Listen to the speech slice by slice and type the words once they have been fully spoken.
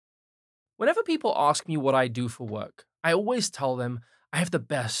Whenever people ask me what I do for work, I always tell them I have the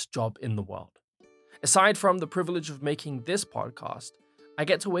best job in the world. Aside from the privilege of making this podcast, I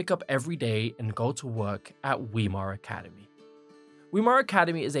get to wake up every day and go to work at Weimar Academy. Weimar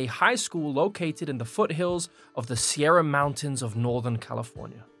Academy is a high school located in the foothills of the Sierra Mountains of Northern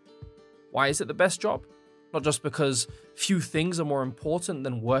California. Why is it the best job? Not just because few things are more important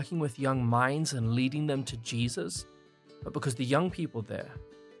than working with young minds and leading them to Jesus, but because the young people there,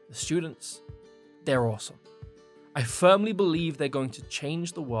 the students, they're awesome. I firmly believe they're going to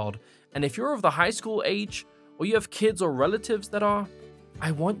change the world, and if you're of the high school age, or you have kids or relatives that are,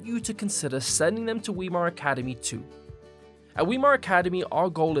 I want you to consider sending them to Weimar Academy too. At Weimar Academy, our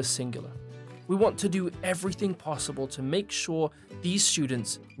goal is singular. We want to do everything possible to make sure these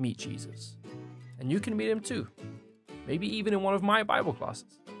students meet Jesus. And you can meet him too, maybe even in one of my Bible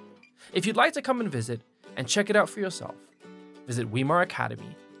classes. If you'd like to come and visit and check it out for yourself, visit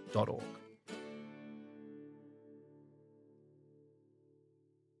weimaracademy.org. And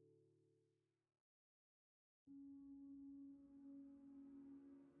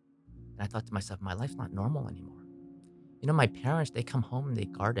I thought to myself, my life's not normal anymore. My parents, they come home and they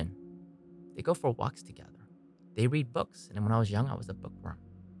garden. They go for walks together. They read books. And when I was young, I was a bookworm.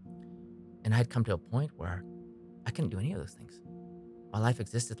 And I had come to a point where I couldn't do any of those things. My life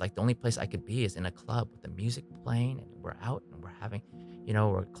existed like the only place I could be is in a club with the music playing, and we're out and we're having,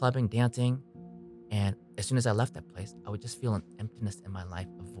 we're clubbing, dancing. And as soon as I left that place, I would just feel an emptiness in my life,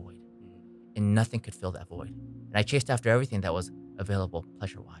 a void. And nothing could fill that void. And I chased after everything that was available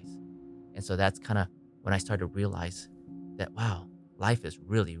pleasure-wise. And so that's kind of when I started to realize that, wow, life is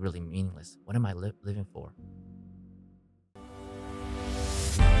really, really meaningless. What am I living for?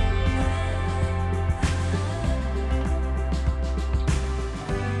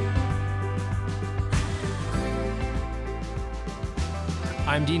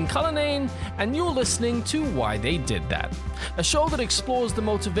 I'm Dean Cullinane, and you're listening to Why They Did That, a show that explores the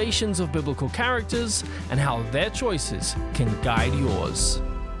motivations of biblical characters and how their choices can guide yours.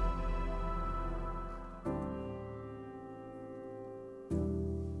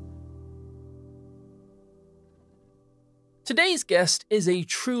 Today's guest is a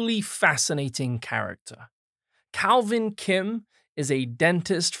truly fascinating character. Calvin Kim is a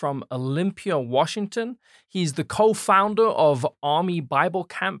dentist from Olympia, Washington. He's the co-founder of Army Bible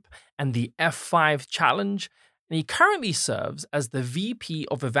Camp and the F5 Challenge, and he currently serves as the VP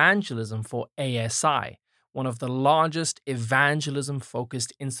of Evangelism for ASI, one of the largest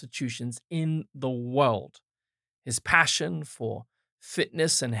evangelism-focused institutions in the world. His passion for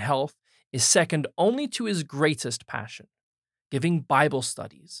fitness and health is second only to his greatest passion, giving Bible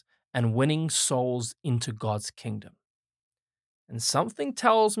studies and winning souls into God's kingdom. And something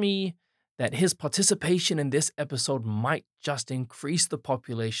tells me that his participation in this episode might just increase the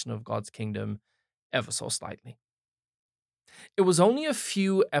population of God's kingdom ever so slightly. It was only a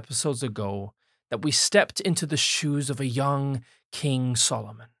few episodes ago that we stepped into the shoes of a young King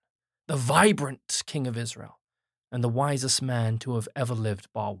Solomon, the vibrant king of Israel, and the wisest man to have ever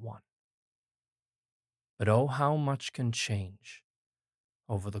lived bar one. But oh, how much can change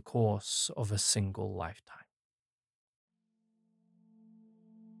over the course of a single lifetime.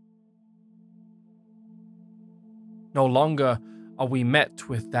 No longer are we met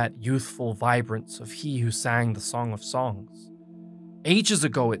with that youthful vibrance of he who sang the Song of Songs. Ages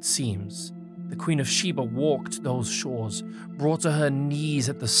ago, it seems, the Queen of Sheba walked those shores, brought to her knees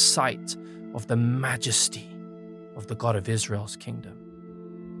at the sight of the majesty of the God of Israel's kingdom.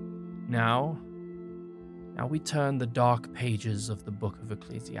 Now we turn the dark pages of the book of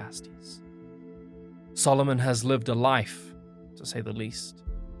Ecclesiastes. Solomon has lived a life, to say the least.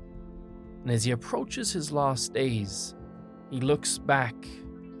 And as he approaches his last days, he looks back,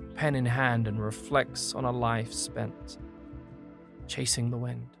 pen in hand, and reflects on a life spent chasing the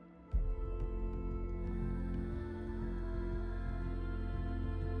wind.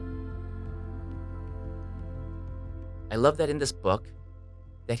 I love that in this book,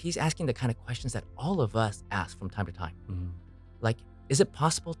 that he's asking the kind of questions that all of us ask from time to time. Like, is it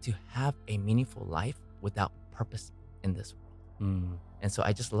possible to have a meaningful life without purpose in this world? And so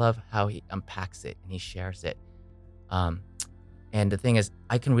I just love how he unpacks it and he shares it. And the thing is,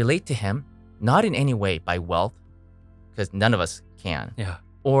 I can relate to him, not in any way by wealth, because none of us can,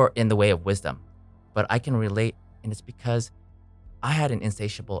 or in the way of wisdom, but I can relate, and it's because I had an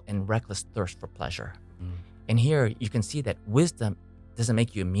insatiable and reckless thirst for pleasure. And here you can see that wisdom doesn't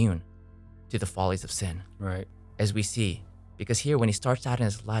make you immune to the follies of sin. Right. As we see, because here when he starts out in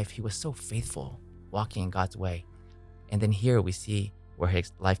his life, he was so faithful, walking in God's way. And then here we see where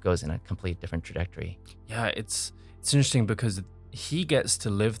his life goes in a completely different trajectory. Yeah, it's interesting because he gets to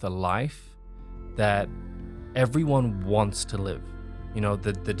live the life that everyone wants to live. You know,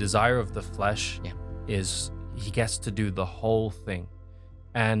 the desire of the flesh Yeah. is he gets to do the whole thing.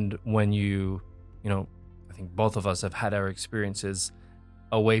 And when I think both of us have had our experiences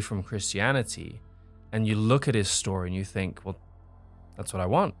away from Christianity, and you look at his story and you think, well, that's what I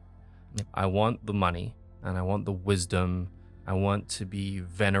want. Yep. I want the money and I want the wisdom. I want to be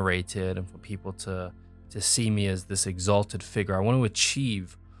venerated and for people to see me as this exalted figure. I want to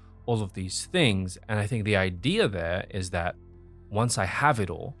achieve all of these things. And I think the idea there is that once I have it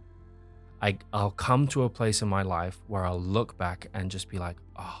all, I'll come to a place in my life where I'll look back and just be like,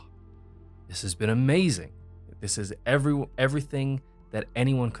 oh, this has been amazing. This is everything that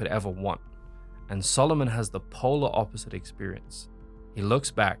anyone could ever want. And Solomon has the polar opposite experience. He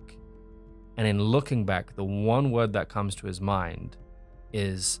looks back, and in looking back, the one word that comes to his mind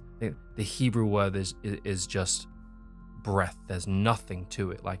is the Hebrew word is just breath. There's nothing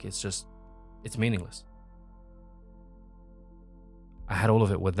to it. Like it's meaningless. I had all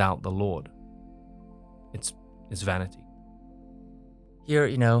of it without the Lord. It's vanity. Here,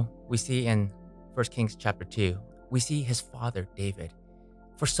 we see in 1 Kings chapter 2, we see his father, David.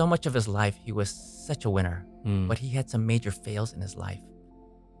 For so much of his life, he was such a winner, but he had some major fails in his life.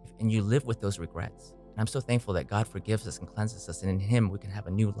 And you live with those regrets. And I'm so thankful that God forgives us and cleanses us, and in him we can have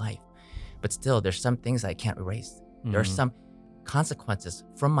a new life. But still, there's some things I can't erase. There are some consequences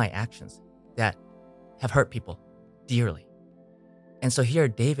from my actions that have hurt people dearly. And so here,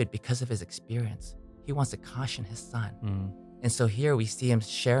 David, because of his experience, he wants to caution his son. And so here we see him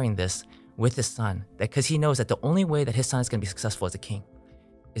sharing this with his son, that because he knows that the only way that his son is going to be successful as a king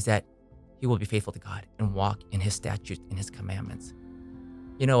is that he will be faithful to God and walk in his statutes and his commandments.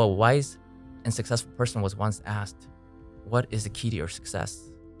 A wise and successful person was once asked, what is the key to your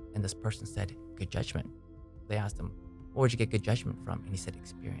success? And this person said, good judgment. They asked him, where'd you get good judgment from? And he said,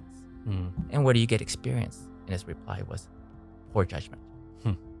 experience. And where do you get experience? And his reply was, poor judgment.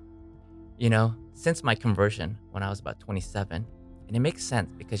 Since my conversion when I was about 27, and it makes sense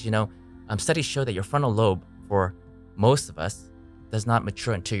because, studies show that your frontal lobe for most of us does not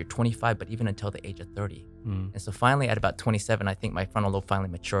mature until you're 25, but even until the age of 30. And so finally at about 27, I think my frontal lobe finally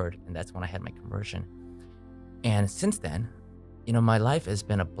matured, and that's when I had my conversion. And since then, my life has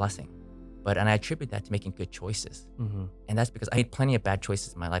been a blessing, and I attribute that to making good choices. And that's because I made plenty of bad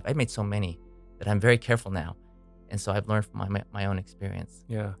choices in my life. I've made so many that I'm very careful now. And so I've learned from my own experience.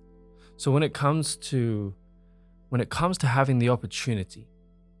 Yeah. So when it comes to having the opportunity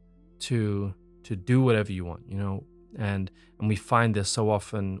to do whatever you want, and we find this so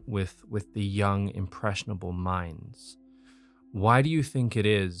often with the young, impressionable minds. Why do you think it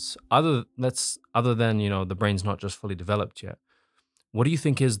is, other than, the brain's not just fully developed yet, what do you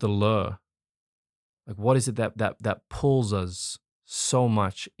think is the lure? Like, what is it that pulls us so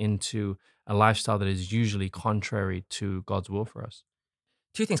much into a lifestyle that is usually contrary to God's will for us?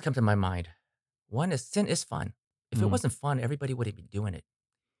 Two things come to my mind. One is sin is fun. If it wasn't fun, everybody wouldn't be doing it.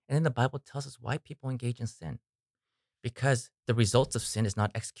 And then the Bible tells us why people engage in sin. Because the results of sin is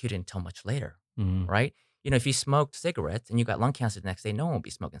not executed until much later, right? If you smoked cigarettes and you got lung cancer the next day, no one will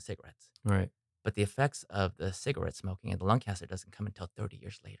be smoking cigarettes. Right. But the effects of the cigarette smoking and the lung cancer doesn't come until 30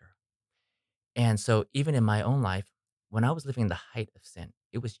 years later. And so even in my own life, when I was living in the height of sin,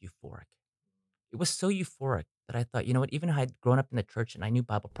 it was euphoric. It was so euphoric that I thought, even if I had grown up in the church and I knew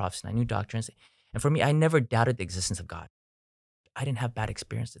Bible prophecy and I knew doctrines, and for me, I never doubted the existence of God. I didn't have bad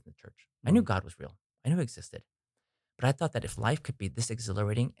experiences in the church. I knew God was real. I knew he existed. But I thought that if life could be this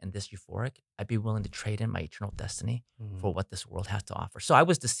exhilarating and this euphoric, I'd be willing to trade in my eternal destiny for what this world has to offer. So I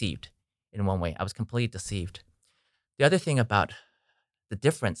was deceived in one way. I was completely deceived. The other thing about the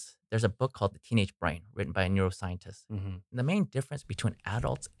difference, there's a book called The Teenage Brain written by a neuroscientist. And the main difference between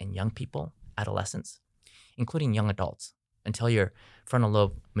adults and young people, adolescents, including young adults, until your frontal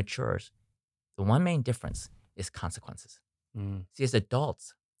lobe matures, the one main difference is consequences. See, as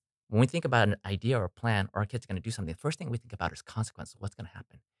adults, when we think about an idea or a plan or our kid's going to do something, the first thing we think about is consequences, what's going to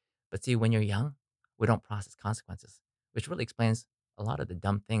happen. But see, when you're young, we don't process consequences, which really explains a lot of the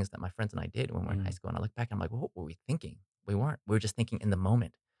dumb things that my friends and I did when we were in high school. And I look back and I'm like, what were we thinking? We weren't. We were just thinking in the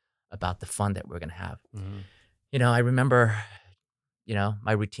moment about the fun that we're going to have. I remember,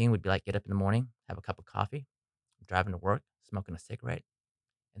 my routine would be like get up in the morning, have a cup of coffee, driving to work, smoking a cigarette,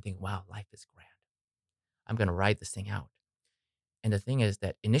 and think, wow, life is grand. I'm going to ride this thing out. And the thing is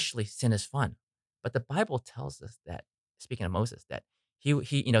that initially sin is fun, but the Bible tells us that, speaking of Moses, that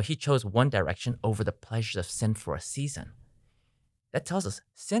he chose one direction over the pleasures of sin for a season. That tells us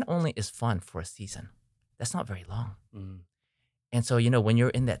sin only is fun for a season. That's not very long. And so, when you're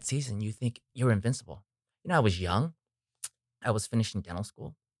in that season, you think you're invincible. I was young. I was finishing dental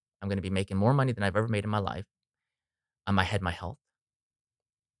school. I'm going to be making more money than I've ever made in my life. I had my health.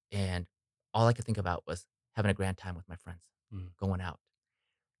 And all I could think about was having a grand time with my friends, Mm. going out.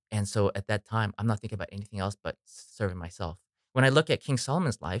 And so at that time, I'm not thinking about anything else but serving myself. When I look at King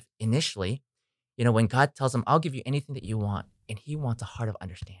Solomon's life, initially, when God tells him, I'll give you anything that you want, and he wants a heart of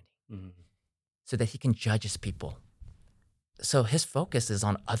understanding Mm. so that he can judge his people. So his focus is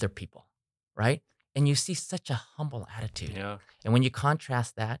on other people, right? And you see such a humble attitude. Yeah. And when you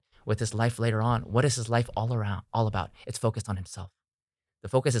contrast that with his life later on, what is his life all about? It's focused on himself. The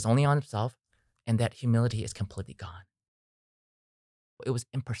focus is only on himself, and that humility is completely gone. It was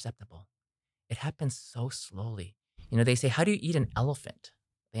imperceptible. It happens so slowly. They say, how do you eat an elephant?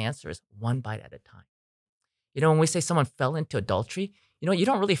 The answer is one bite at a time. When we say someone fell into adultery, you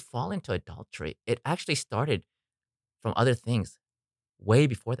don't really fall into adultery. It actually started from other things way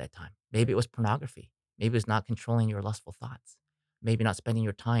before that time. Maybe it was pornography. Maybe it was not controlling your lustful thoughts. Maybe not spending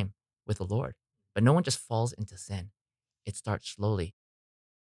your time with the Lord. But no one just falls into sin. It starts slowly.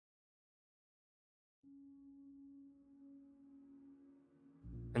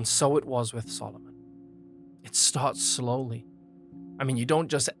 And so it was with Solomon. It starts slowly. I mean, you don't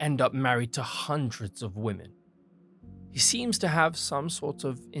just end up married to hundreds of women. He seems to have some sort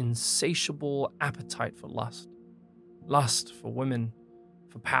of insatiable appetite for lust. Lust for women,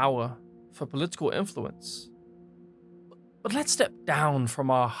 for power, for political influence. But let's step down from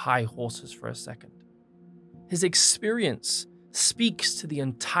our high horses for a second. His experience speaks to the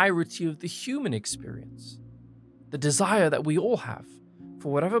entirety of the human experience. The desire that we all have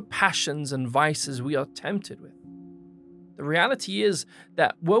for whatever passions and vices we are tempted with. The reality is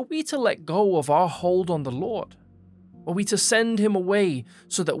that were we to let go of our hold on the Lord, were we to send him away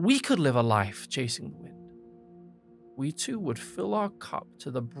so that we could live a life chasing the wind, we too would fill our cup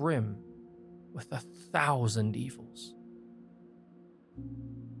to the brim with 1,000 evils.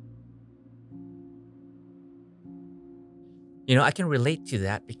 I can relate to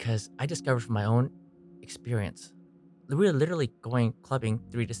that because I discovered from my own experience. We were literally going clubbing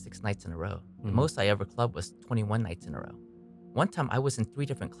 3 to 6 nights in a row. The most I ever clubbed was 21 nights in a row. One time I was in 3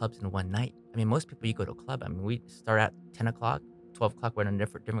 different clubs in one night. I mean, most people, you go to a club. I mean, we start at 10 o'clock, 12 o'clock, we're in a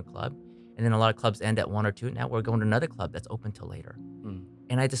different club. And then a lot of clubs end at 1 or 2. Now we're going to another club that's open till later.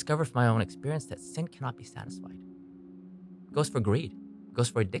 And I discovered from my own experience that sin cannot be satisfied. It goes for greed. It goes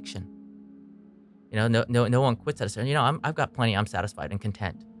for addiction. No one quits at a certain, I've got plenty. I'm satisfied and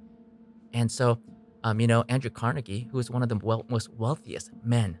content. And so, Andrew Carnegie, who was one of the most wealthiest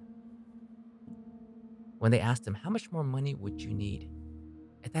men, when they asked him, how much more money would you need?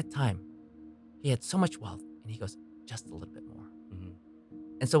 At that time, he had so much wealth, and he goes, just a little bit more.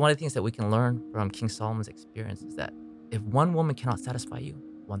 And so one of the things that we can learn from King Solomon's experience is that if one woman cannot satisfy you,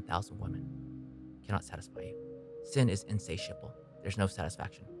 1,000 women cannot satisfy you. Sin is insatiable. There's no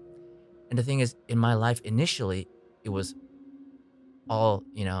satisfaction. And the thing is, in my life, initially, it was all,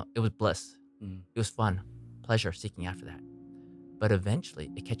 it was bliss. It was fun, pleasure, seeking after that. But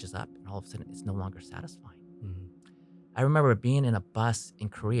eventually, it catches up, and all of a sudden, it's no longer satisfying. I remember being in a bus in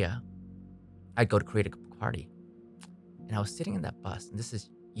Korea. I'd go to Korea to party. And I was sitting in that bus, and this is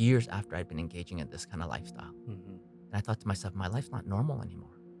years after I'd been engaging in this kind of lifestyle. And I thought to myself, my life's not normal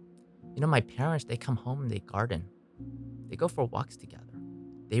anymore. My parents, they come home and they garden. They go for walks together.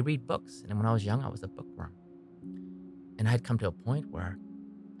 They read books. And when I was young, I was a bookworm. And I had come to a point where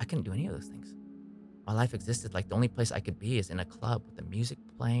I couldn't do any of those things. My life existed like the only place I could be is in a club with the music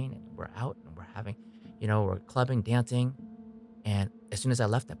playing, and we're out and we're having, we're clubbing, dancing. And as soon as I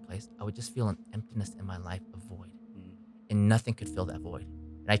left that place, I would just feel an emptiness in my life, a void. And nothing could fill that void.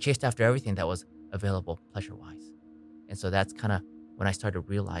 And I chased after everything that was available pleasure-wise. And so that's kind of when I started to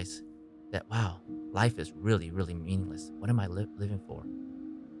realize that, wow, life is really, really meaningless. What am I living for?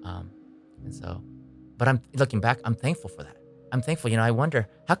 But I'm looking back, I'm thankful for that. I'm thankful, I wonder,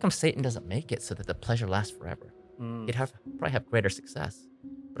 how come Satan doesn't make it so that the pleasure lasts forever? He'd probably have greater success.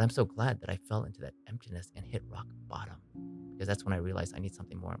 But I'm so glad that I fell into that emptiness and hit rock bottom, because that's when I realized I need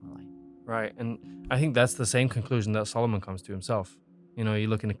something more in my life. Right. And I think that's the same conclusion that Solomon comes to himself. You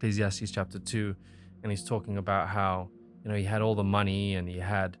look in Ecclesiastes chapter 2, and he's talking about how, he had all the money, and he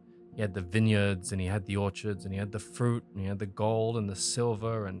had the vineyards, and he had the orchards, and he had the fruit, and he had the gold and the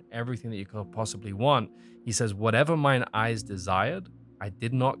silver and everything that you could possibly want. He says, whatever mine eyes desired, I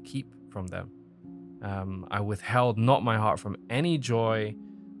did not keep from them. I withheld not my heart from any joy.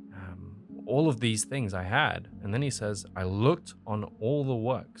 All of these things I had. And then he says, I looked on all the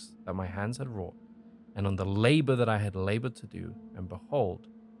works that my hands had wrought, and on the labor that I had labored to do, and behold,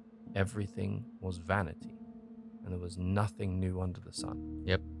 everything was vanity, and there was nothing new under the sun.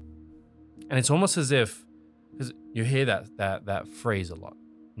 Yep. And it's almost as if, because you hear that phrase a lot,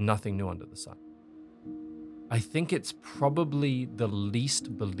 nothing new under the sun. I think it's probably the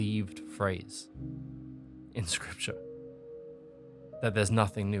least believed phrase in scripture, that there's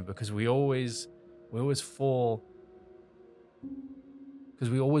nothing new, because we always fall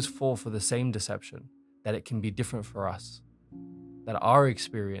for the same deception, that it can be different for us, that our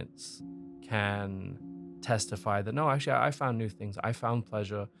experience can testify that no, actually I found new things. I found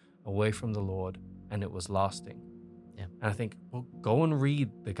pleasure away from the Lord, and it was lasting. Yeah. And I think, well, go and read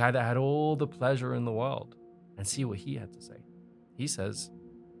the guy that had all the pleasure in the world and see what he had to say. He says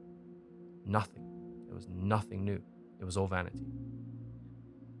nothing. It was nothing new. It was all vanity.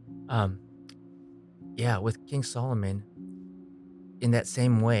 Yeah, with King Solomon, in that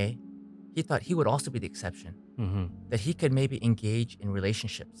same way, he thought he would also be the exception, that he could maybe engage in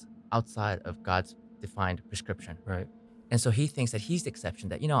relationships outside of God's defined prescription. Right. And so he thinks that he's the exception,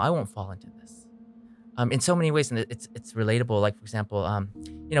 that, I won't fall into this. In so many ways, and it's relatable. Like, for example,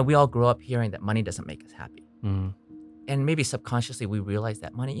 we all grow up hearing that money doesn't make us happy. And maybe subconsciously we realize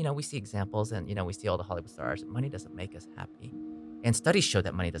that money, we see examples and, we see all the Hollywood stars, money doesn't make us happy. And studies show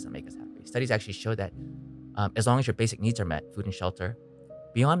that money doesn't make us happy. Studies actually show that as long as your basic needs are met, food and shelter,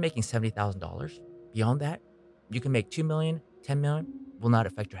 beyond making $70,000, beyond that, you can make $2 million, $10 million, will not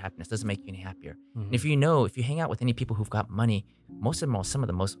affect your happiness. Doesn't make you any happier. And if you hang out with any people who've got money, most of them are some of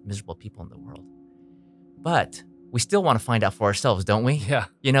the most miserable people in the world. But we still want to find out for ourselves, don't we? Yeah.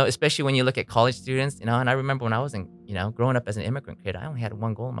 Especially when you look at college students, and I remember when I was growing up as an immigrant kid, I only had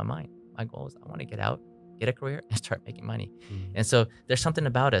one goal in my mind. My goal was I want to get out, get a career, and start making money. And so there's something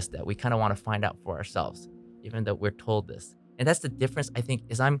about us that we kind of want to find out for ourselves, even though we're told this. And that's the difference, I think,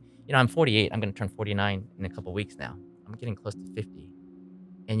 is I'm 48. I'm going to turn 49 in a couple of weeks now. I'm getting close to 50.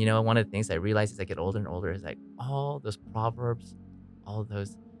 And one of the things I realize as I get older and older is like all those proverbs, all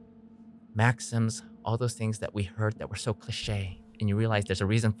those maxims, all those things that we heard that were so cliche, and you realize there's a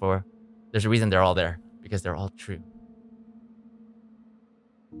reason they're all there, because they're all true.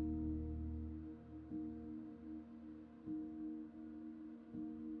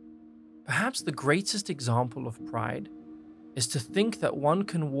 Perhaps the greatest example of pride is to think that one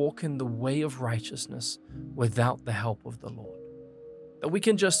can walk in the way of righteousness without the help of the Lord. That we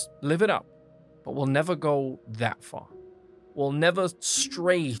can just live it up, but we'll never go that far. We'll never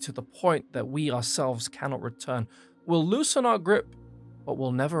stray to the point that we ourselves cannot return. We'll loosen our grip, but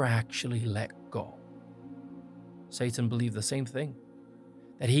we'll never actually let go. Satan believed the same thing,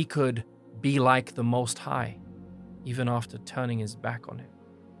 that he could be like the Most High, even after turning his back on him.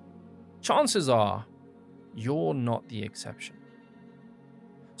 Chances are, you're not the exception.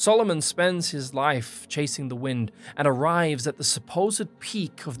 Solomon spends his life chasing the wind and arrives at the supposed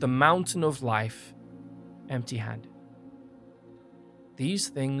peak of the mountain of life empty-handed. These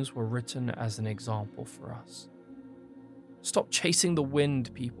things were written as an example for us. Stop chasing the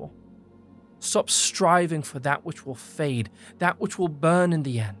wind, people. Stop striving for that which will fade, that which will burn in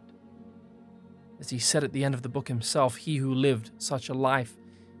the end. As he said at the end of the book himself, he who lived such a life,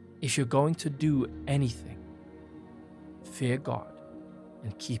 if you're going to do anything, fear God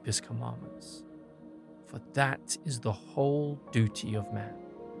and keep his commandments, for that is the whole duty of man.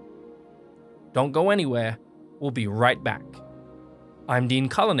 Don't go anywhere. We'll be right back. I'm Dean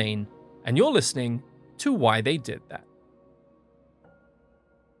Cullinane, and you're listening to Why They Did That.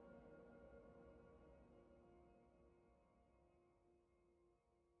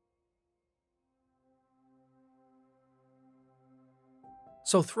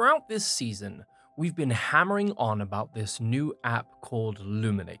 So throughout this season, we've been hammering on about this new app called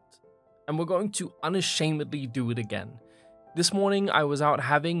Luminate, and we're going to unashamedly do it again. This morning, I was out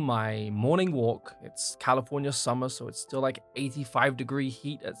having my morning walk. It's California summer, so it's still like 85-degree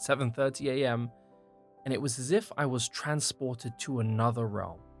heat at 7:30 a.m., and it was as if I was transported to another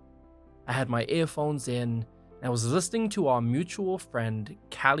realm. I had my earphones in, and I was listening to our mutual friend,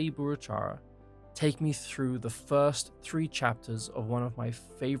 Callie Burachara, take me through the first 3 chapters of one of my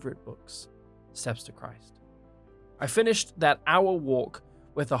favorite books, Steps to Christ. I finished that hour walk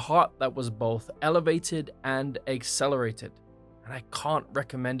with a heart that was both elevated and accelerated, and I can't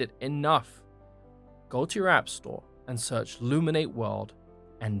recommend it enough. Go to your app store and search Luminate World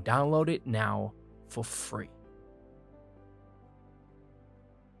and download it now for free.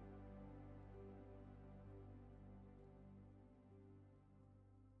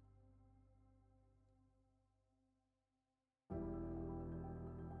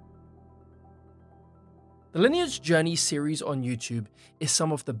 The Lineage Journey series on YouTube is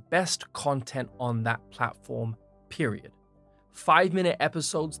some of the best content on that platform, period. 5-minute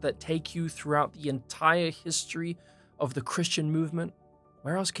episodes that take you throughout the entire history of the Christian movement.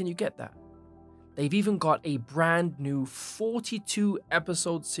 Where else can you get that? They've even got a brand new 42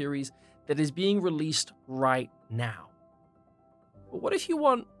 episode series that is being released right now. But what if you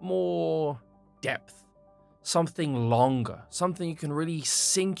want more depth? Something longer, something you can really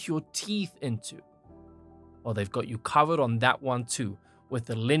sink your teeth into? Well, they've got you covered on that one too with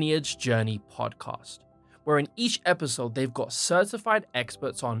the Lineage Journey podcast, where in each episode they've got certified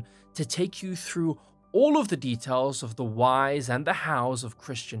experts on to take you through all of the details of the whys and the hows of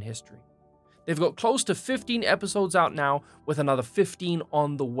Christian history. They've got close to 15 episodes out now with another 15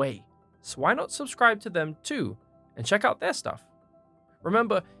 on the way. So why not subscribe to them too and check out their stuff?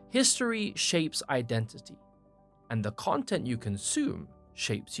 Remember, history shapes identity, and the content you consume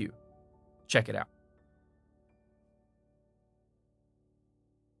shapes you. Check it out.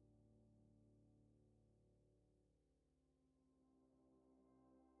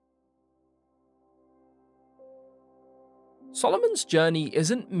 Solomon's Journey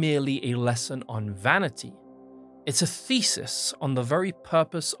isn't merely a lesson on vanity. It's a thesis on the very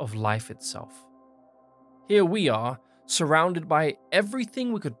purpose of life itself. Here we are, surrounded by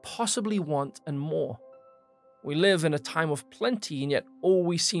everything we could possibly want and more. We live in a time of plenty, and yet all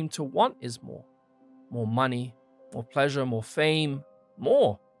we seem to want is more. More money, more pleasure, more fame,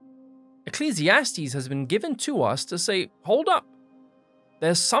 more. Ecclesiastes has been given to us to say, hold up.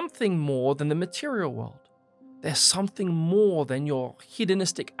 There's something more than the material world. There's something more than your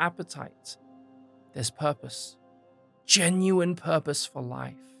hedonistic appetites. There's purpose, genuine purpose for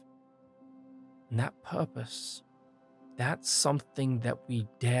life. And that purpose, that's something that we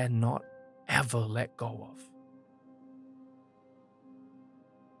dare not ever let go of.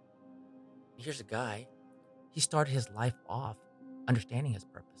 Here's a guy, he started his life off understanding his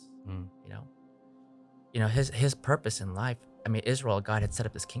purpose. His purpose in life. I mean, Israel, God had set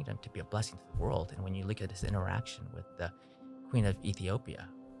up this kingdom to be a blessing to the world. And when you look at his interaction with the Queen of Ethiopia,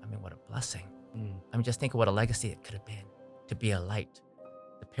 I mean, what a blessing. I mean, just think of what a legacy it could have been, to be a light.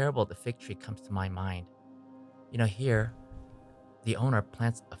 The parable of the fig tree comes to my mind. Here, the owner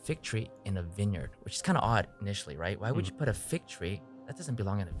plants a fig tree in a vineyard, which is kind of odd initially, right? Why would you put a fig tree? That doesn't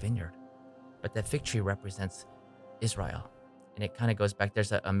belong in a vineyard. But that fig tree represents Israel. And it kind of goes back,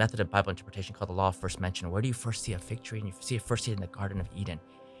 there's a method of Bible interpretation called the law of first mention. Where do you first see a fig tree? And you first see it in the Garden of Eden.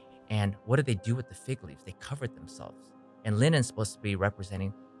 And what did they do with the fig leaves? They covered themselves. And linen's supposed to be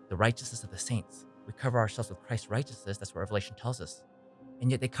representing the righteousness of the saints. We cover ourselves with Christ's righteousness. That's what Revelation tells us.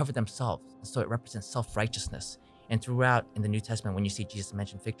 And yet they cover themselves. And so it represents self-righteousness. And throughout in the New Testament, when you see Jesus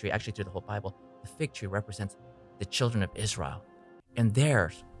mention fig tree, actually through the whole Bible, the fig tree represents the children of Israel. And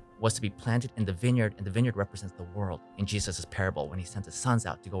theirs was to be planted in the vineyard, and the vineyard represents the world in Jesus' parable when he sent his sons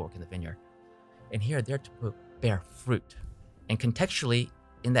out to go work in the vineyard. And here they're to bear fruit. And contextually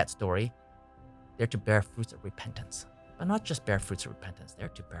in that story, they're to bear fruits of repentance. But not just bear fruits of repentance, they're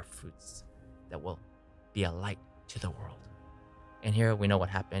to bear fruits that will be a light to the world. And here we know what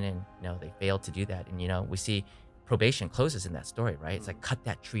happened, and they failed to do that. And we see probation closes in that story, right? It's like, cut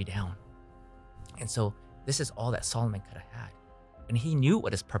that tree down. And so this is all that Solomon could have had. And he knew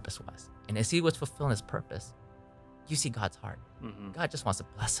what his purpose was. And as he was fulfilling his purpose, you see God's heart. God just wants to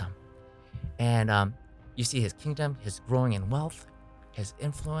bless him. And you see his kingdom, his growing in wealth, his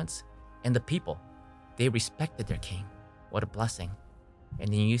influence, and the people. They respected their king. What a blessing.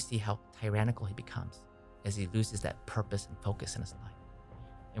 And then you see how tyrannical he becomes as he loses that purpose and focus in his life.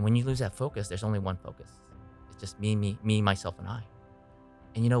 And when you lose that focus, there's only one focus. It's just me, myself, and I.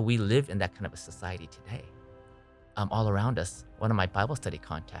 And we live in that kind of a society today. All around us, one of my Bible study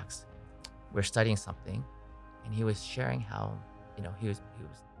contacts, we're studying something, and he was sharing how,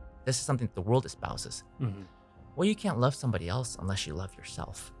 this is something that the world espouses. Well, you can't love somebody else unless you love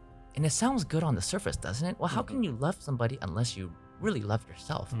yourself. And it sounds good on the surface, doesn't it? Well, how can you love somebody unless you really love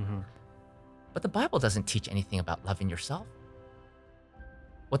yourself? But the Bible doesn't teach anything about loving yourself.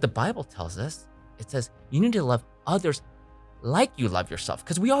 What the Bible tells us, it says you need to love others like you love yourself,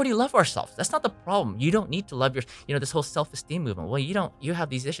 because we already love ourselves. That's not the problem. You don't need to love this whole self-esteem movement. Well, you have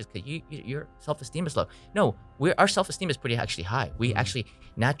these issues because your self-esteem is low. No, our self-esteem is pretty actually high. We actually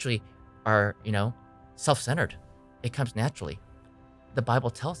naturally are, self-centered. It comes naturally. The Bible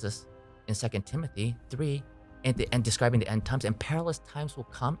tells us in 2 Timothy 3, and describing the end times, and perilous times will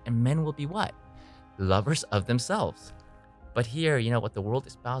come, and men will be what? Lovers of themselves. But here, what the world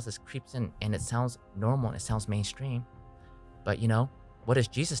espouses creeps in, and it sounds normal and it sounds mainstream. But what does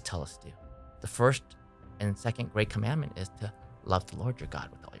Jesus tell us to do? The first and second great commandment is to love the Lord your God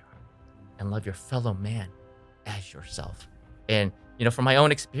with all your heart and love your fellow man as yourself. And, from my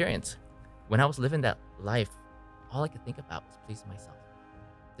own experience, when I was living that life, all I could think about was pleasing myself.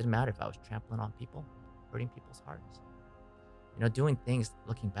 It didn't matter if I was trampling on people, hurting people's hearts. doing things,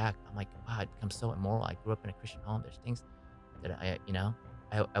 looking back, I'm like, wow, I've become so immoral. I grew up in a Christian home. There's things that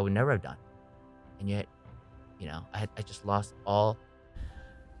I would never have done. And yet, I just lost all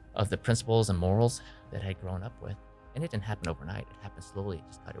of the principles and morals that I had grown up with. And it didn't happen overnight. It happened slowly. It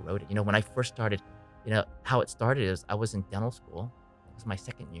just got eroded. When I first started, how it started is I was in dental school. It was my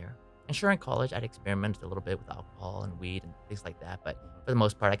second year. And sure, in college, I'd experimented a little bit with alcohol and weed and things like that. But for the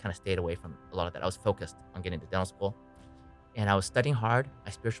most part, I kind of stayed away from a lot of that. I was focused on getting to dental school. And I was studying hard.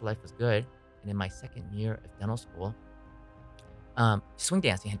 My spiritual life was good. And in my second year of dental school, swing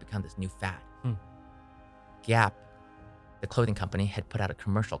dancing had become this new fad. Hmm. Gap, the clothing company, had put out a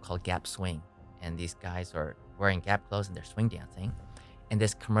commercial called Gap Swing. And these guys are wearing Gap clothes and they're swing dancing. And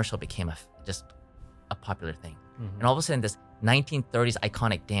this commercial became just a popular thing. Mm-hmm. And all of a sudden, this 1930s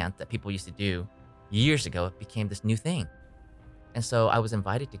iconic dance that people used to do years ago, it became this new thing. And so I was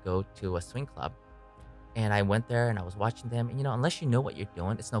invited to go to a swing club. And I went there and I was watching them. And, unless you know what you're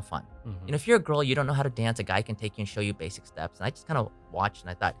doing, it's no fun. Mm-hmm. If you're a girl, you don't know how to dance, a guy can take you and show you basic steps. And I just kind of watched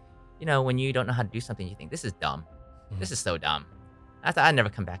and I thought, when you don't know how to do something, you think, this is dumb. Mm-hmm. This is so dumb. I thought I'd never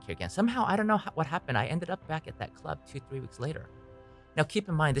come back here again. Somehow, I don't know what happened. I ended up back at that club 2-3 weeks later. Now, keep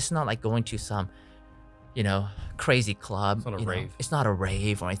in mind, this is not like going to some, crazy club. It's not a rave. It's not a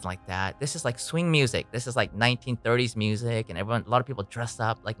rave or anything like that. This is like swing music. This is like 1930s music, and a lot of people dress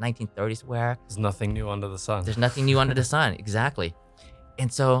up like 1930s wear. There's nothing new under the sun. There's nothing new under the sun. Exactly.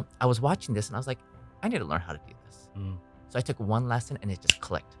 And so I was watching this and I was like, I need to learn how to do this. Mm. So I took one lesson and it just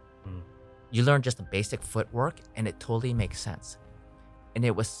clicked. Mm. You learn just the basic footwork and it totally makes sense. And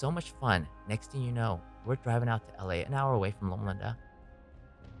it was so much fun. Next thing you know, we're driving out to LA, an hour away from Loma Linda,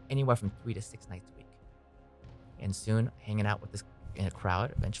 anywhere from 3 to 6 nights a week. And soon, hanging out with this in a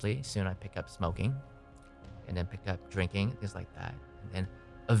crowd, eventually, soon I pick up smoking and then pick up drinking, things like that. And then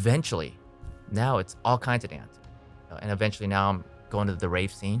eventually, now it's all kinds of dancing. And eventually now I'm going to the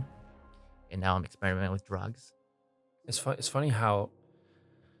rave scene and now I'm experimenting with drugs. It's funny how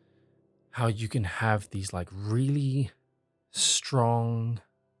you can have these like really strong,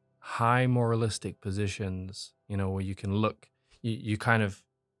 high moralistic positions, where you can look, you kind of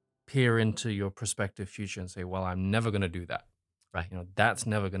peer into your prospective future and say, well, I'm never going to do that. Right. That's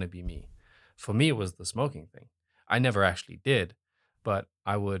never going to be me. For me, it was the smoking thing. I never actually did, but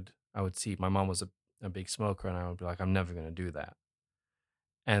I would see my mom was a big smoker and I would be like, I'm never going to do that.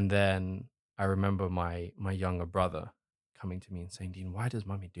 And then I remember my younger brother coming to me and saying, Dean, why does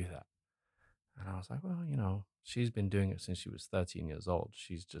mommy do that? And I was like, well, she's been doing it since she was 13 years old.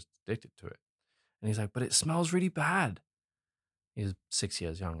 She's just addicted to it. And he's like, but it smells really bad. He's 6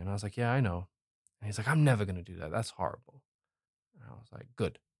 years young. And I was like, yeah, I know. And he's like, I'm never going to do that. That's horrible. And I was like,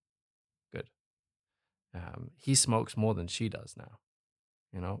 good. He smokes more than she does now.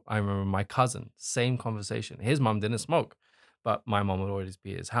 I remember my cousin, same conversation. His mom didn't smoke, but my mom would always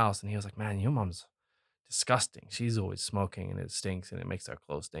be at his house. And he was like, man, your mom's disgusting. She's always smoking and it stinks and it makes our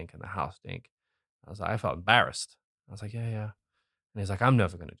clothes stink and the house stink. I felt embarrassed. I was like, yeah. And he's like, I'm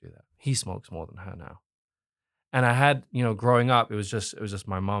never going to do that. He smokes more than her now. And I had, growing up, it was just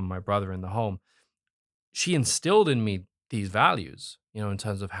my mom, my brother in the home. She instilled in me these values, in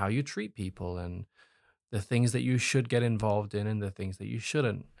terms of how you treat people and the things that you should get involved in and the things that you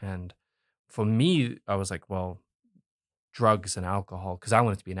shouldn't. And for me, I was like, well, drugs and alcohol, because I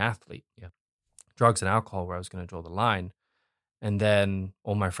wanted to be an athlete. Yeah. Drugs and alcohol, where I was going to draw the line. And then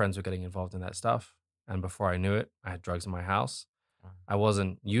all my friends were getting involved in that stuff. And before I knew it, I had drugs in my house. I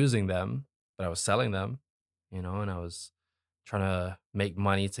wasn't using them, but I was selling them, and I was trying to make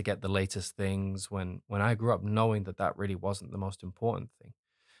money to get the latest things when I grew up knowing that really wasn't the most important thing.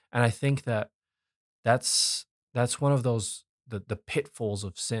 And I think that's one of those, the pitfalls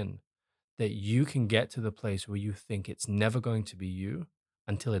of sin, that you can get to the place where you think it's never going to be you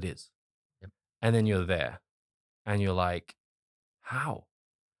until it is. Yep. And then you're there and you're like, how?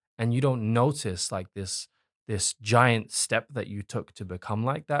 And you don't notice like this giant step that you took to become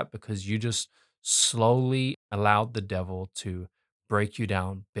like that, because you just slowly allowed the devil to break you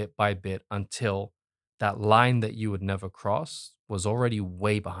down bit by bit until that line that you would never cross was already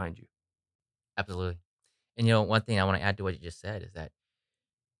way behind you. Absolutely. And one thing I want to add to what you just said is that,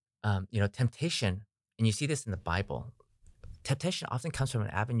 temptation, and you see this in the Bible, temptation often comes from an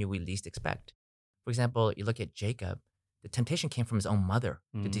avenue we least expect. For example, you look at Jacob, the temptation came from his own mother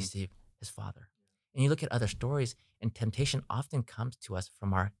to deceive his father. And you look at other stories, and temptation often comes to us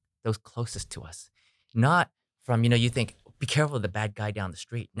from those closest to us, not from, you think, be careful of the bad guy down the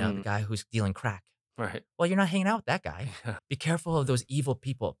street, the guy who's dealing crack. Right. Well, you're not hanging out with that guy. Be careful of those evil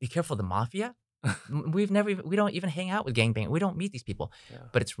people. Be careful of the mafia. We don't even hang out with gangbang. We don't meet these people. Yeah.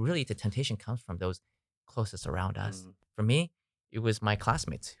 But it's really, the temptation comes from those closest around us. For me, It was my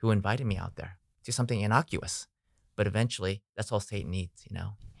classmates who invited me out there to something innocuous. But eventually, that's all Satan needs, you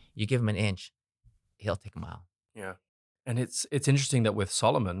know? You give him an inch, he'll take a mile. Yeah. And it's interesting that with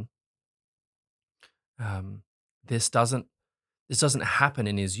Solomon, um, this doesn't this doesn't happen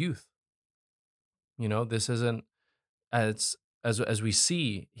in his youth. You know, this isn't as as we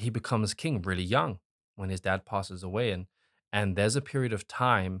see, he becomes king really young when his dad passes away, and there's a period of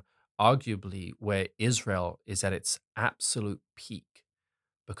time, arguably, where Israel is at its absolute peak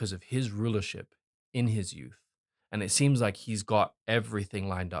because of his rulership in his youth. And it seems like he's got everything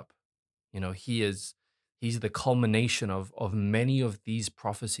lined up. You know, he's the culmination of many of these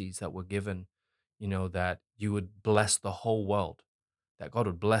prophecies that were given, you know, that you would bless the whole world, that God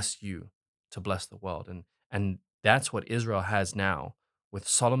would bless you to bless the world. And that's what Israel has now with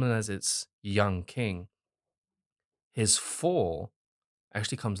Solomon as its young king. His fall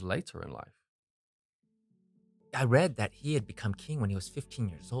actually comes later in life. I read that he had become king when he was 15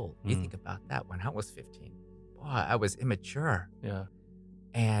 years old. You Mm. think about that. When I was 15, boy, I was immature. Yeah.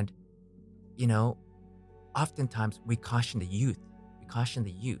 And, you know, oftentimes we caution the youth. We caution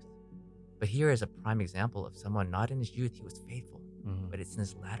the youth. But here is a prime example of someone not in his youth, he was faithful, Mhm. but it's in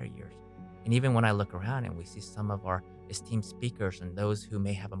his latter years. And even when I look around and we see some of our esteemed speakers and those who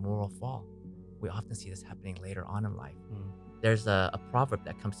may have a moral fall, we often see this happening later on in life. Mm. There's a proverb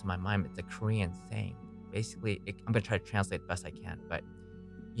that comes to my mind. It's a Korean saying. Basically, I'm going to try to translate the best I can. But,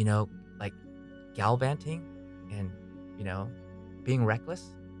 you know, like gallivanting and, you know, being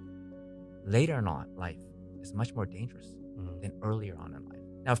reckless later in life is much more dangerous Mm. than earlier on in life.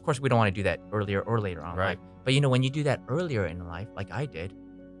 Now, of course, we don't want to do that earlier or later on in Right. life. But, you know, when you do that earlier in life, like I did,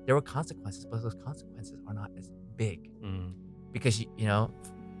 there were consequences, but those consequences are not as big Mm. because, you know,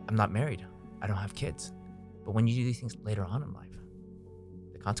 I'm not married. I don't have kids. But when you do these things later on in life,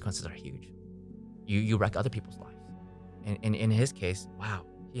 the consequences are huge. You wreck other people's lives. And in his case, wow,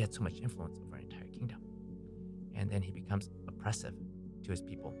 he had so much influence over an entire kingdom. And then he becomes oppressive to his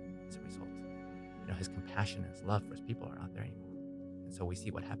people as a result. You know, his compassion and his love for his people are not there anymore. And so we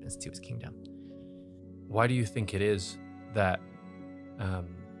see what happens to his kingdom. Why do you think it is that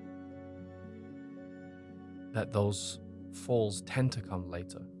that those falls tend to come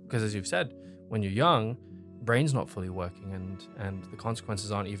later? Because as you've said, when you're young, brain's not fully working and the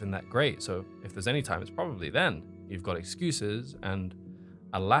consequences aren't even that great. So if there's any time, it's probably then. You've got excuses and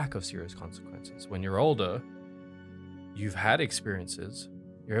a lack of serious consequences. When you're older, you've had experiences,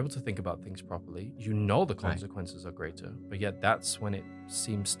 you're able to think about things properly, you know the consequences are greater, but yet that's when it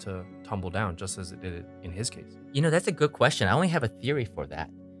seems to tumble down, just as it did in his case. You know, that's a good question. I only have a theory for that.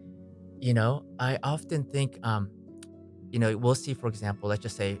 You know, I often think, you know, we'll see, for example, let's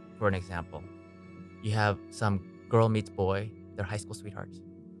just say, for an example, you have some girl meets boy, they're high school sweethearts.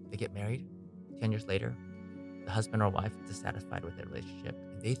 They get married. 10 years later, the husband or wife is dissatisfied with their relationship.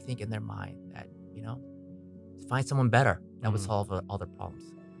 And they think in their mind that, you know, find someone better that would solve all their problems.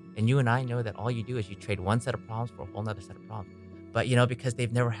 And you and I know that all you do is you trade one set of problems for a whole nother set of problems. But, you know, because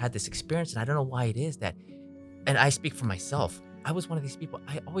they've never had this experience, and I don't know why it is that, and I speak for myself, I was one of these people,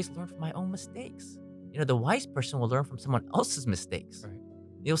 I always learn from my own mistakes. You know, the wise person will learn from someone else's mistakes. Right.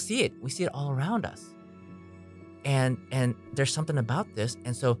 You'll see it. We see it all around us. And there's something about this.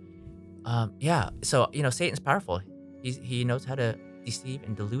 And so, yeah. So, you know, Satan's powerful. He knows how to deceive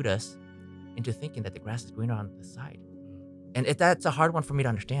and delude us into thinking that the grass is greener on the side. And that's a hard one for me to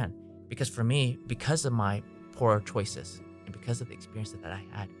understand. Because for me, because of my poor choices and because of the experiences that I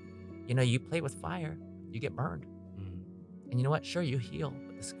had, you know, you play with fire, you get burned. And you know what? Sure, you heal,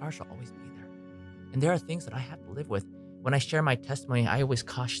 but the scars will always be there. And there are things that I have to live with. When I share my testimony, I always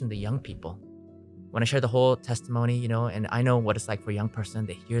caution the young people. When I share the whole testimony, you know, and I know what it's like for a young person,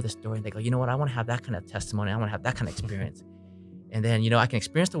 they hear the story and they go, you know what? I want to have that kind of testimony. I want to have that kind of experience. And then, you know, I can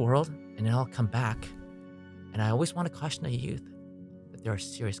experience the world and then I'll come back. And I always want to caution the youth that there are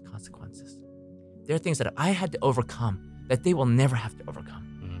serious consequences. There are things that I had to overcome that they will never have to overcome.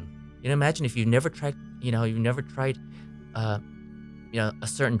 You know, imagine if you've never tried, you know, a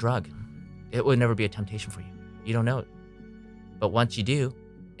certain drug, it would never be a temptation for you. You don't know it. But once you do,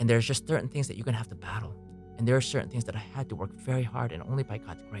 and there's just certain things that you're going to have to battle. And there are certain things that I had to work very hard, and only by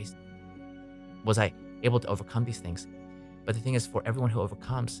God's grace was I able to overcome these things. But the thing is, for everyone who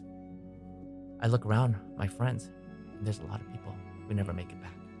overcomes, I look around my friends, and there's a lot of people who never make it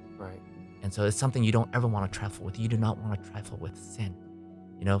back. Right. And so it's something you don't ever want to trifle with. You do not want to trifle with sin.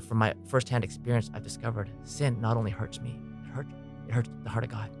 You know, from my firsthand experience, I've discovered sin not only hurts me, it hurts the heart of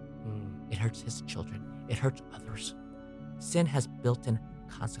God. It hurts his children. It hurts others. Sin has built-in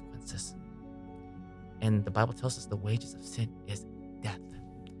consequences. And the Bible tells us the wages of sin is death.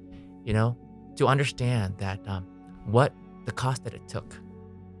 You know, to understand that what the cost that it took.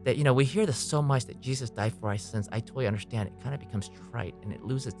 That, we hear this so much that Jesus died for our sins. I totally understand. It kind of becomes trite and it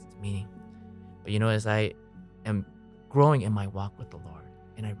loses its meaning. But, as I am growing in my walk with the Lord,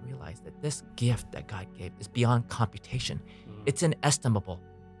 and I realize that this gift that God gave is beyond computation. It's inestimable.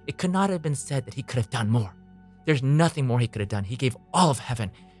 It could not have been said that he could have done more. There's nothing more he could have done. He gave all of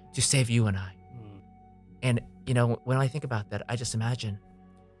heaven to save you and I. And, when I think about that, I just imagine,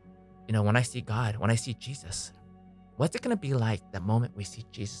 when I see God, when I see Jesus, what's it going to be like that moment we see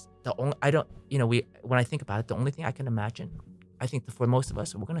Jesus? When I think about it, the only thing I can imagine, I think that for most of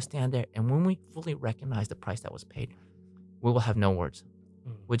us, we're going to stand there, and when we fully recognize the price that was paid, we will have no words.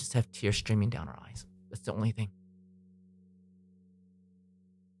 We'll just have tears streaming down our eyes. That's the only thing.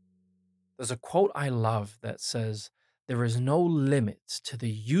 There's a quote I love that says, "There is no limit to the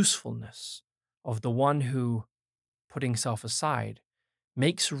usefulness of the one who, putting self aside,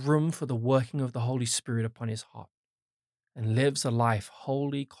 makes room for the working of the Holy Spirit upon his heart and lives a life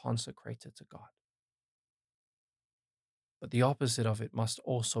wholly consecrated to God." But the opposite of it must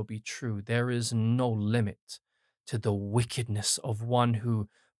also be true. There is no limit to the wickedness of one who,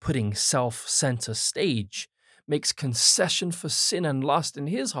 putting self center stage, makes concession for sin and lust in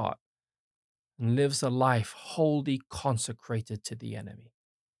his heart and lives a life wholly consecrated to the enemy.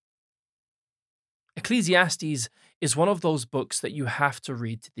 Ecclesiastes is one of those books that you have to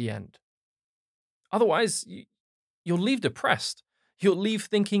read to the end. Otherwise, you'll leave depressed. You'll leave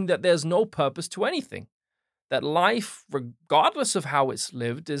thinking that there's no purpose to anything, that life, regardless of how it's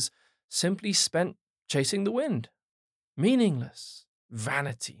lived, is simply spent chasing the wind, meaningless,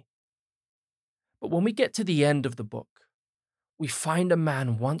 vanity. But when we get to the end of the book, we find a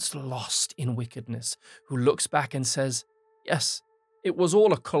man once lost in wickedness who looks back and says, yes, it was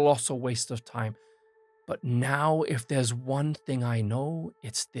all a colossal waste of time. But now, if there's one thing I know,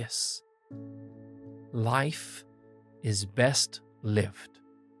 it's this: life is best lived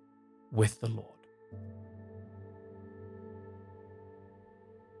with the Lord.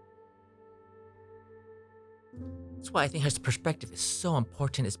 That's why I think his perspective is so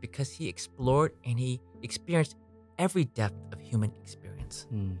important, is because he explored and he experienced every depth of human experience.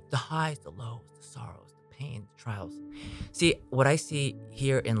 The highs, the lows, the sorrows, the pain, the trials. See, what I see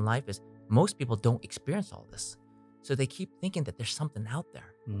here in life is most people don't experience all this. So they keep thinking that there's something out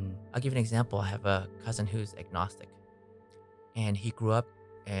there. I'll give you an example. I have a cousin who's agnostic. And he grew up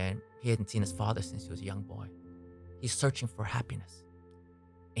and he hadn't seen his father since he was a young boy. He's searching for happiness.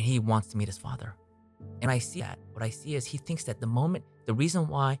 And he wants to meet his father. And I see that. What I see is he thinks that the reason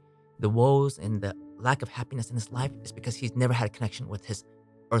why the woes and the lack of happiness in his life is because he's never had a connection with his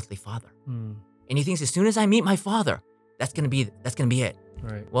earthly father. And he thinks, as soon as I meet my father, that's gonna be it.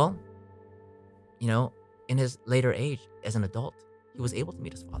 Right. Well, in his later age, as an adult, he was able to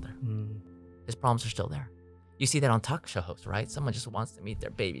meet his father. His problems are still there. You see that on talk show hosts, right? Someone just wants to meet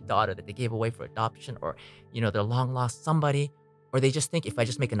their baby daughter that they gave away for adoption, or, their long lost somebody, or they just think, if I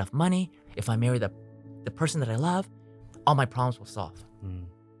just make enough money, if I marry the person that I love, all my problems will solve.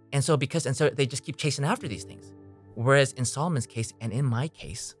 And so they just keep chasing after these things. Whereas in Solomon's case and in my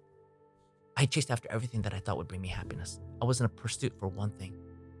case, I chased after everything that I thought would bring me happiness. I was in a pursuit for one thing: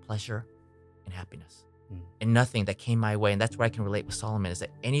 pleasure and happiness. And nothing that came my way. And that's where I can relate with Solomon, is that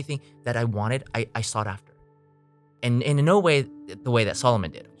anything that I wanted, I sought after. And in no way the way that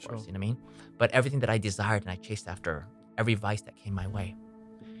Solomon did, of course, you know what I mean? But everything that I desired, and I chased after every vice that came my way.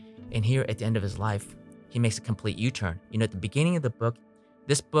 And here at the end of his life, he makes a complete U-turn. At the beginning of the book,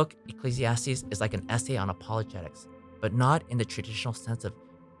 this book, Ecclesiastes, is like an essay on apologetics, but not in the traditional sense of,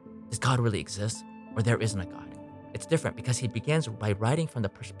 does God really exist, or there isn't a God? It's different, because he begins by writing from the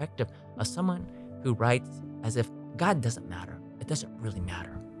perspective of someone who writes as if God doesn't matter. It doesn't really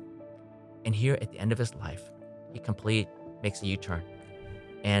matter. And here at the end of his life, he makes a U-turn.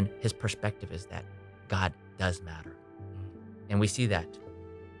 And his perspective is that God does matter. And we see that.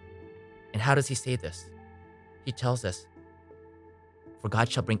 And how does he say this? He tells us, for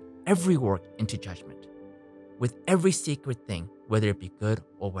God shall bring every work into judgment, with every secret thing, whether it be good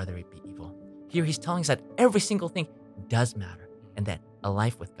or whether it be evil. Here he's telling us that every single thing does matter, and that a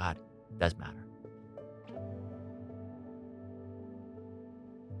life with God does matter.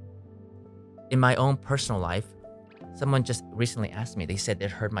 In my own personal life, someone just recently asked me, they said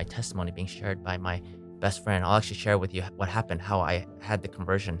they'd heard my testimony being shared by my best friend. I'll actually share with you what happened, how I had the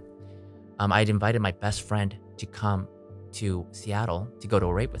conversion. I'd invited my best friend to come to Seattle to go to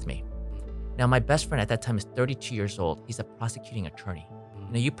a rape with me. Now, my best friend at that time is 32 years old. He's a prosecuting attorney.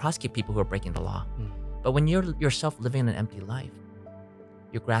 You prosecute people who are breaking the law. But when you're yourself living an empty life,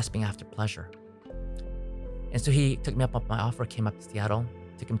 you're grasping after pleasure. And so he took me up on my offer, came up to Seattle,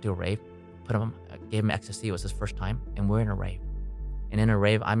 took him to a rave, put him gave him ecstasy. It was his first time, and we're in a rave. And in a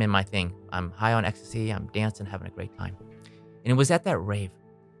rave, I'm in my thing. I'm high on ecstasy. I'm dancing, having a great time. And it was at that rave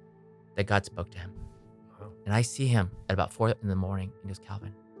that God spoke to him. Wow. And I see him at about 4 in the morning, and he goes,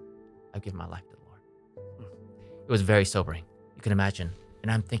 Calvin, I've given my life to the Lord. It was very sobering. You can imagine.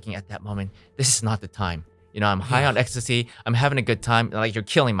 And I'm thinking at that moment, this is not the time. I'm high on ecstasy. I'm having a good time. Like, you're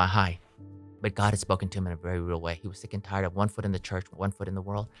killing my high. But God had spoken to him in a very real way. He was sick and tired of 1 foot in the church, 1 foot in the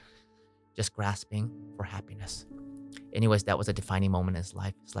world, just grasping for happiness. Anyways, that was a defining moment in his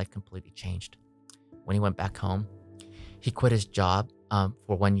life. His life completely changed. When he went back home, he quit his job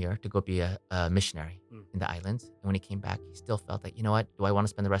for 1 year to go be a missionary in the islands. And when he came back, he still felt like, you know what? Do I want to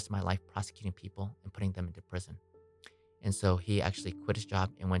spend the rest of my life prosecuting people and putting them into prison? And so he actually quit his job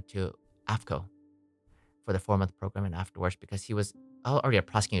and went to AFCO for the 4-month program, and afterwards, because he was already a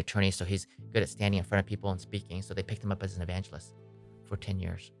prosecuting attorney, so he's good at standing in front of people and speaking. So they picked him up as an evangelist for 10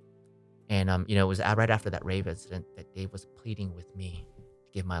 years. And, it was right after that rave incident that Dave was pleading with me to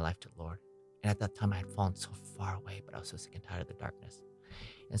give my life to the Lord. And at that time, I had fallen so far away, but I was so sick and tired of the darkness.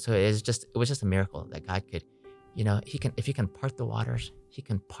 And so it was just a miracle that God could, if he can part the waters, he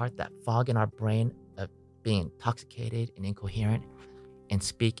can part that fog in our brain of being intoxicated and incoherent and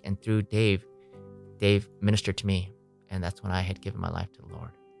speak. And through Dave ministered to me. And that's when I had given my life to the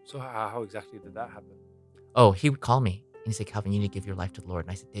Lord. So how exactly did that happen? Oh, he would call me and he'd say, Calvin, you need to give your life to the Lord.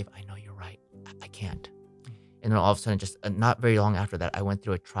 And I said, Dave, I know you're right. I can't. And then all of a sudden, just not very long after that, I went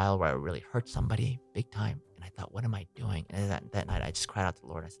through a trial where I really hurt somebody big time. And I thought, what am I doing? And that night, I just cried out to the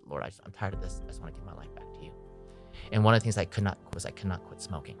Lord. I said, Lord, I'm tired of this. I just want to give my life back to you. And one of the things I could not quit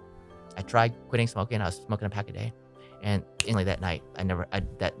smoking. I tried quitting smoking. I was smoking a pack a day. And instantly that night,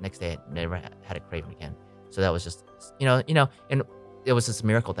 that next day, I never had a craving again. So that was just, and it was this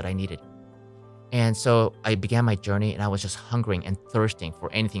miracle that I needed. And so I began my journey, and I was just hungering and thirsting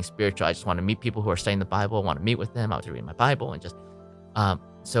for anything spiritual. I just wanted to meet people who are studying the Bible. I want to meet with them. I was reading my Bible, and just,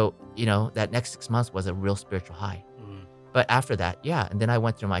 that next 6 months was a real spiritual high. But after that, and then I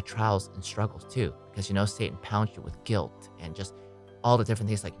went through my trials and struggles too, because, Satan pounds you with guilt and just all the different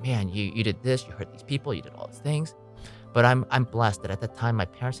things like, man, you did this, you hurt these people, you did all these things. But I'm blessed that at that time, my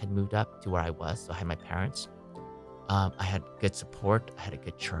parents had moved up to where I was. So I had my parents. I had good support. I had a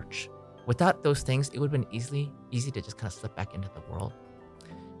good church. Without those things, it would have been easy to just kind of slip back into the world.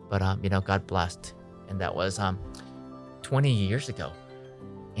 But, God blessed. And that was 20 years ago.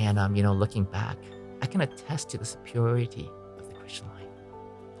 And, looking back, I can attest to the superiority of the Christian life.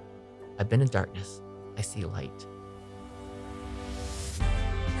 I've been in darkness. I see light.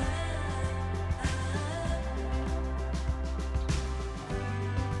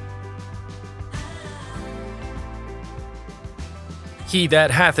 He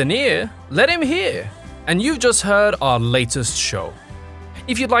that hath an ear, let him hear. And you've just heard our latest show.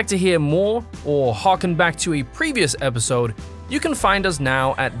 If you'd like to hear more or harken back to a previous episode, you can find us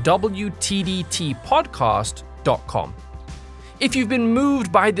now at wtdtpodcast.com. If you've been moved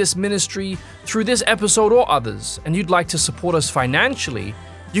by this ministry through this episode or others, and you'd like to support us financially,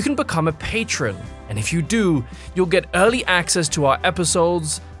 you can become a patron. And if you do, you'll get early access to our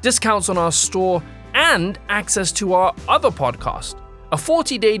episodes, discounts on our store, and access to our other podcast, a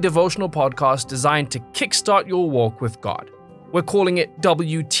 40-day devotional podcast designed to kickstart your walk with God. We're calling it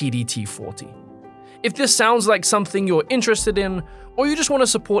WTDT 40. If this sounds like something you're interested in, or you just want to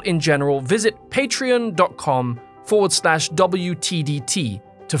support in general, visit patreon.com/WTDT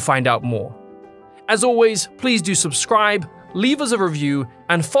to find out more. As always, please do subscribe, leave us a review,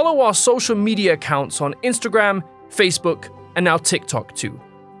 and follow our social media accounts on Instagram, Facebook, and now TikTok too.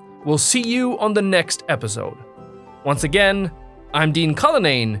 We'll see you on the next episode. Once again, I'm Dean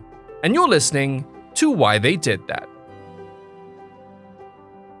Cullinane, and you're listening to Why They Did That.